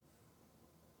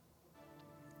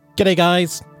G'day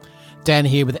guys, Dan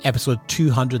here with episode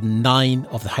 209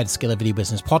 of the How to Scale a Video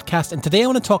Business podcast. And today I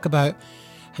want to talk about,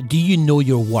 do you know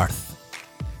your worth?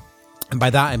 And by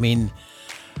that I mean,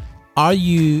 are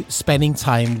you spending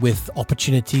time with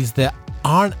opportunities that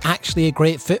aren't actually a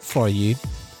great fit for you,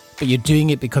 but you're doing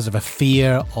it because of a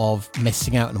fear of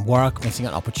missing out on work, missing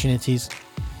out on opportunities?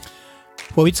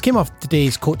 Well, we just came off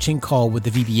today's coaching call with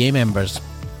the VBA members,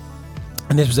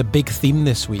 and this was a big theme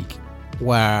this week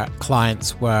where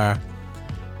clients were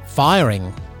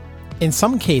firing, in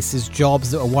some cases,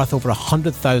 jobs that were worth over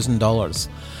 $100,000.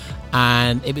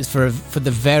 And it was for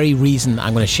the very reason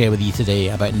I'm going to share with you today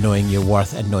about knowing your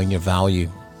worth and knowing your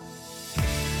value.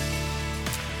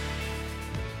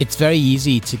 It's very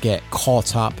easy to get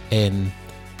caught up in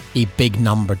a big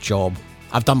number job.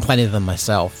 I've done plenty of them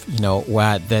myself,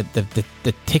 where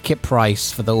the ticket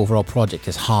price for the overall project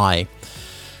is high.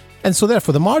 And so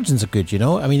therefore the margins are good,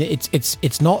 I mean,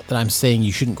 it's not that I'm saying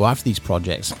you shouldn't go after these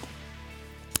projects.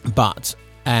 But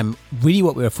really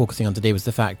what we were focusing on today was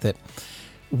the fact that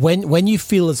when you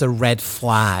feel there's a red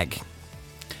flag,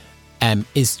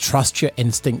 is trust your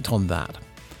instinct on that.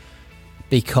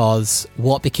 Because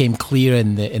what became clear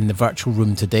in the virtual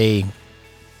room today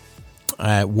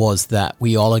was that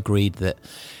we all agreed that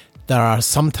there are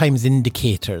sometimes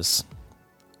indicators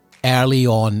early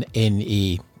on in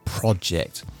a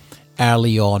project,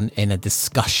 early on in a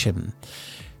discussion,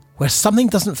 where something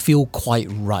doesn't feel quite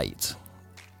right.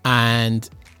 And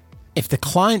if the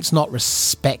client's not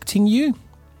respecting you,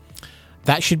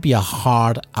 that should be a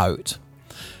hard out.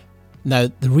 Now,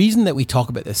 the reason that we talk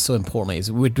about this so importantly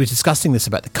is we're discussing this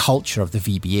about the culture of the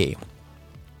VBA.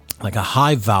 Like, a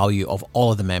high value of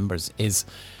all of the members is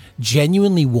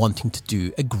genuinely wanting to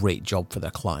do a great job for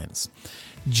their clients.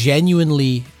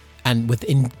 Genuinely and with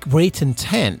great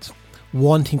intent,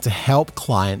 wanting to help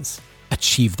clients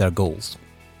achieve their goals.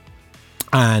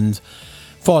 And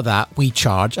for that, we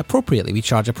charge appropriately.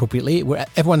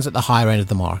 Everyone's at the higher end of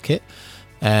the market.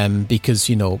 Because,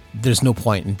 there's no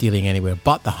point in dealing anywhere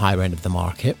but the higher end of the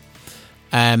market.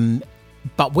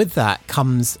 But with that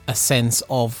comes a sense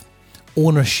of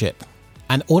ownership.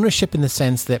 And ownership in the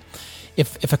sense that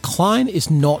if a client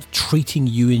is not treating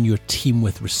you and your team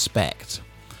with respect,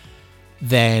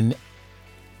 then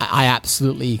I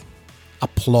absolutely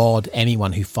applaud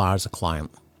anyone who fires a client.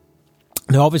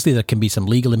 Now, obviously, there can be some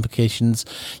legal implications.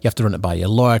 You have to run it by your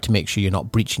lawyer to make sure you're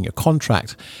not breaching your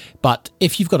contract. But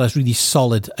if you've got a really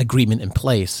solid agreement in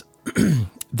place,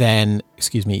 then,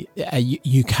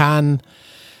 you can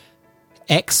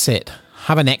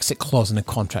have an exit clause in a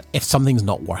contract if something's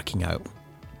not working out.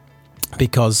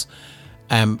 Because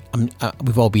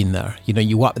we've all been there.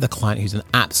 You work with a client who's an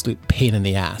absolute pain in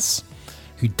the ass,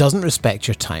 who doesn't respect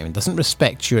your time, doesn't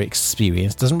respect your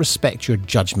experience, doesn't respect your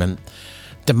judgment,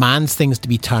 demands things to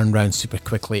be turned around super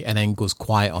quickly, and then goes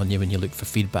quiet on you when you look for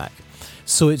feedback.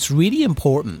 So it's really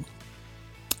important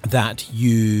that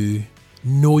you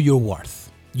know your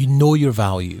worth, you know your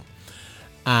value.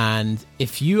 And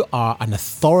if you are an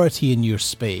authority in your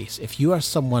space, if you are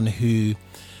someone who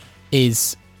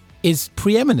is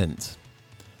preeminent,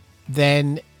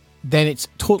 then it's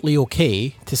totally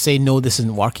okay to say, no, this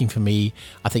isn't working for me.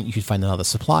 I think you should find another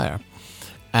supplier.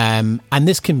 And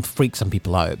this can freak some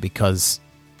people out because,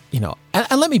 and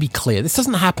let me be clear, this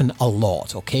doesn't happen a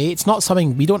lot, okay? It's not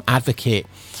something we don't advocate,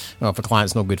 if a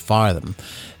client's no good, fire them.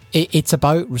 It's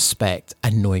about respect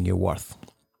and knowing your worth.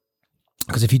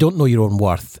 Because if you don't know your own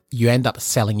worth, you end up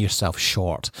selling yourself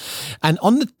short. And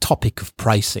on the topic of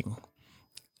pricing,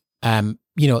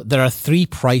 there are 3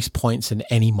 price points in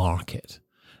any market.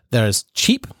 There's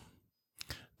cheap,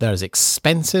 there's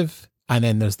expensive, and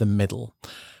then there's the middle.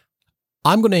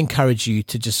 I'm going to encourage you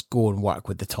to just go and work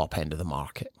with the top end of the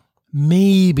market.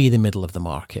 Maybe the middle of the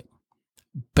market,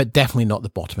 but definitely not the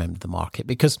bottom end of the market,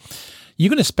 because you're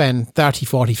going to spend 30,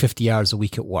 40, 50 hours a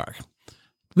week at work.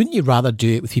 Wouldn't you rather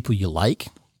do it with people you like,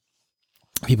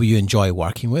 people you enjoy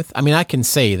working with? I mean, I can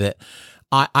say that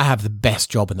I have the best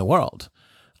job in the world.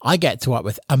 I get to work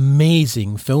with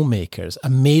amazing filmmakers,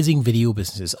 amazing video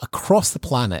businesses across the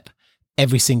planet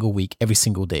every single week, every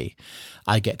single day.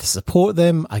 I get to support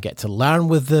them. I get to learn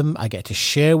with them. I get to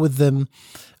share with them.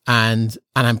 And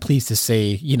I'm pleased to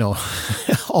say,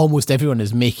 almost everyone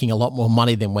is making a lot more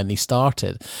money than when they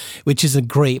started, which is a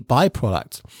great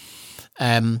byproduct.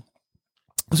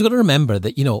 So you've got to remember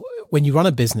that, when you run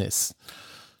a business,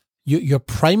 your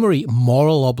primary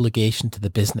moral obligation to the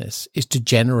business is to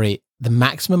generate the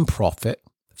maximum profit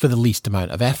for the least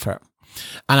amount of effort.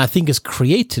 And I think as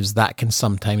creatives, that can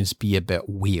sometimes be a bit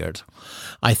weird.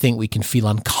 I think we can feel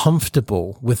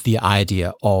uncomfortable with the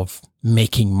idea of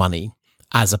making money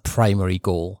as a primary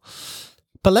goal.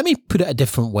 But let me put it a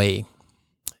different way.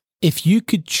 If you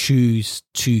could choose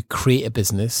to create a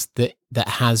business that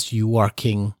has you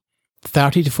working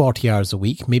 30 to 40 hours a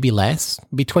week, maybe less,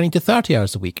 maybe 20 to 30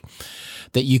 hours a week,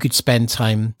 that you could spend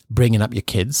time bringing up your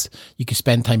kids, you could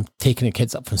spend time taking your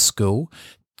kids up from school,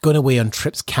 going away on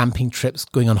trips, camping trips,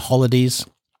 going on holidays,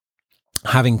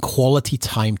 having quality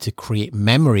time to create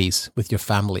memories with your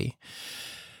family.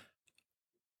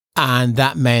 And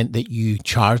that meant that you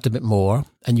charged a bit more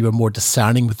and you were more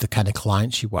discerning with the kind of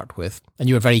clients you worked with. And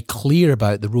you were very clear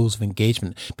about the rules of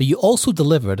engagement. But you also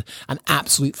delivered an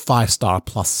absolute 5-star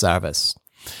plus service.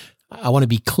 I want to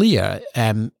be clear.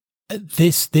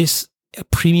 This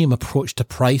premium approach to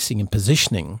pricing and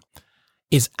positioning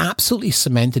is absolutely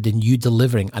cemented in you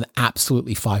delivering an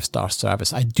absolutely 5-star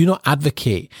service. I do not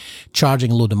advocate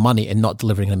charging a load of money and not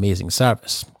delivering an amazing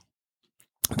service.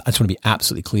 I just want to be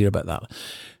absolutely clear about that.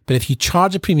 But if you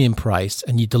charge a premium price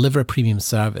and you deliver a premium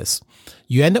service,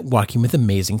 you end up working with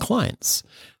amazing clients,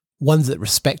 ones that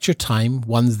respect your time,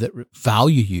 ones that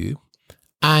value you,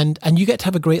 and you get to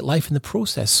have a great life in the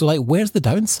process. So where's the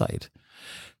downside?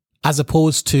 As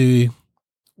opposed to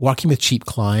working with cheap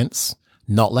clients,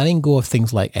 not letting go of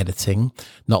things like editing,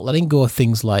 not letting go of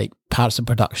things like parts of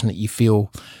production that you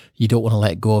feel you don't want to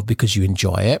let go of because you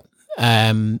enjoy it.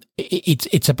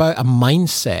 It's about a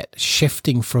mindset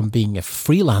shifting from being a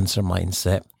freelancer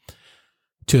mindset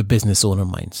to a business owner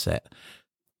mindset.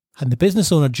 And the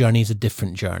business owner journey is a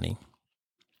different journey,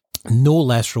 no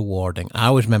less rewarding. I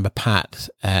always remember Pat,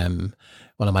 one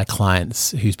of my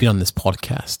clients who's been on this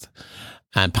podcast,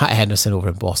 and Pat Henderson over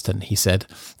in Boston. He said,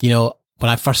 when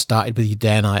I first started with you,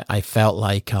 Dan, I felt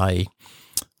like I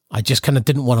just kind of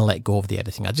didn't want to let go of the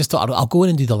editing. I just thought I'll go in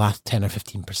and do the last 10 or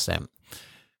 15%.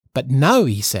 But now,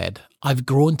 he said, I've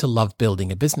grown to love building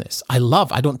a business. I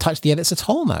don't touch the edits at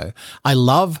all now. I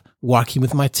love working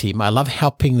with my team. I love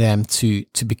helping them to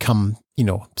become,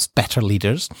 better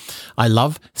leaders. I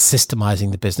love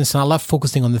systemizing the business, and I love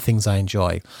focusing on the things I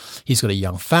enjoy. He's got a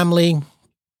young family.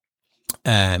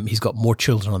 He's got more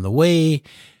children on the way,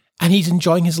 and he's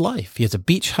enjoying his life. He has a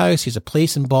beach house. He has a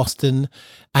place in Boston,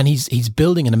 and he's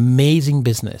building an amazing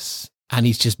business, and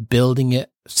he's just building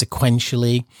it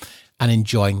sequentially and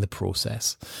enjoying the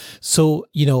process. So,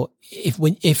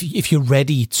 if you're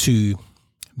ready to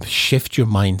shift your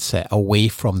mindset away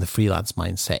from the freelance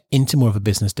mindset into more of a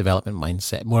business development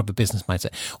mindset, more of a business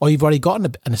mindset, or you've already got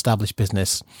an established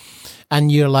business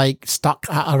and you're stuck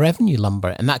at a revenue number,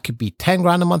 and that could be 10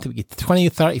 grand a month, it could be 20,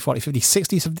 30, 40, 50,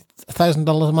 60,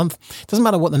 $1,000 a month. It doesn't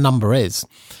matter what the number is.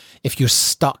 If you're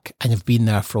stuck and you've been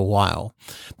there for a while,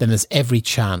 then there's every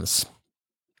chance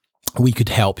we could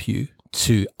help you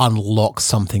to unlock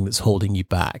something that's holding you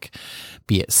back,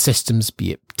 be it systems,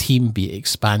 be it team, be it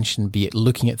expansion, be it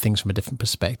looking at things from a different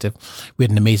perspective. We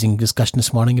had an amazing discussion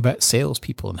this morning about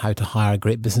salespeople and how to hire a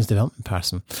great business development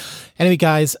person. Anyway,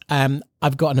 guys,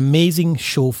 I've got an amazing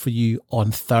show for you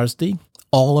on Thursday,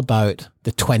 all about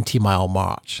the 20-mile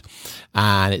march.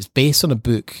 And it's based on a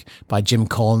book by Jim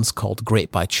Collins called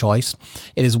Great by Choice.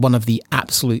 It is one of the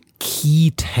absolute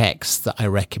key texts that I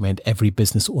recommend every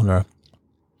business owner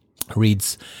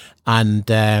reads, and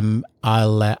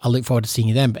I'll look forward to seeing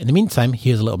you then. But in the meantime,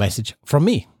 here's a little message from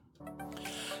me.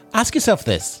 Ask yourself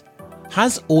this: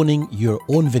 has owning your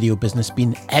own video business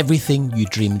been everything you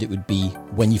dreamed it would be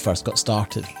when you first got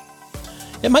started?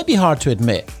 It might be hard to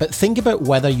admit, but think about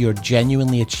whether you're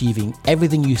genuinely achieving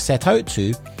everything you set out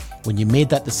to when you made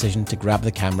that decision to grab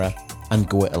the camera and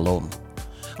go it alone.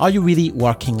 Are you really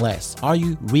working less? Are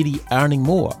you really earning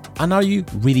more? And are you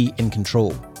really in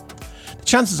control? The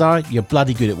chances are you're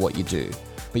bloody good at what you do,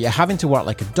 but you're having to work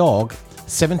like a dog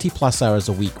 70 plus hours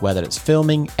a week, whether it's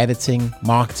filming, editing,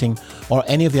 marketing, or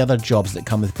any of the other jobs that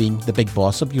come with being the big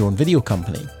boss of your own video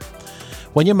company.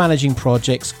 When you're managing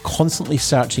projects, constantly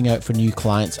searching out for new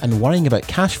clients and worrying about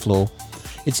cash flow,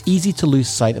 it's easy to lose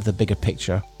sight of the bigger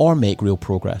picture or make real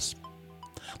progress.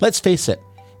 Let's face it,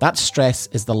 that stress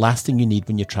is the last thing you need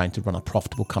when you're trying to run a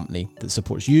profitable company that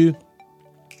supports you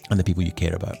and the people you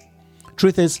care about.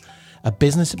 Truth is, a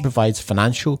business that provides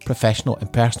financial, professional,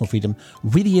 and personal freedom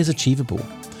really is achievable.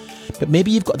 But maybe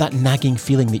you've got that nagging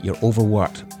feeling that you're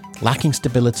overworked, lacking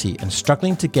stability, and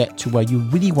struggling to get to where you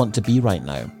really want to be right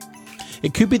now.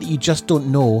 It could be that you just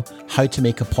don't know how to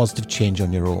make a positive change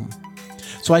on your own.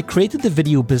 So I created the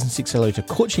Video Business Accelerator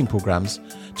coaching programs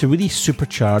to really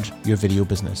supercharge your video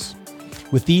business.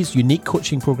 With these unique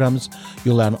coaching programs,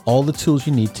 you'll learn all the tools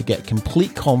you need to get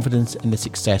complete confidence in the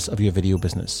success of your video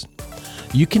business.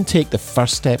 You can take the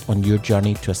first step on your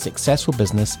journey to a successful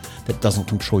business that doesn't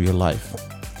control your life.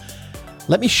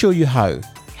 Let me show you how.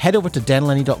 Head over to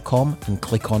danlenny.com and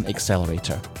click on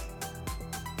Accelerator.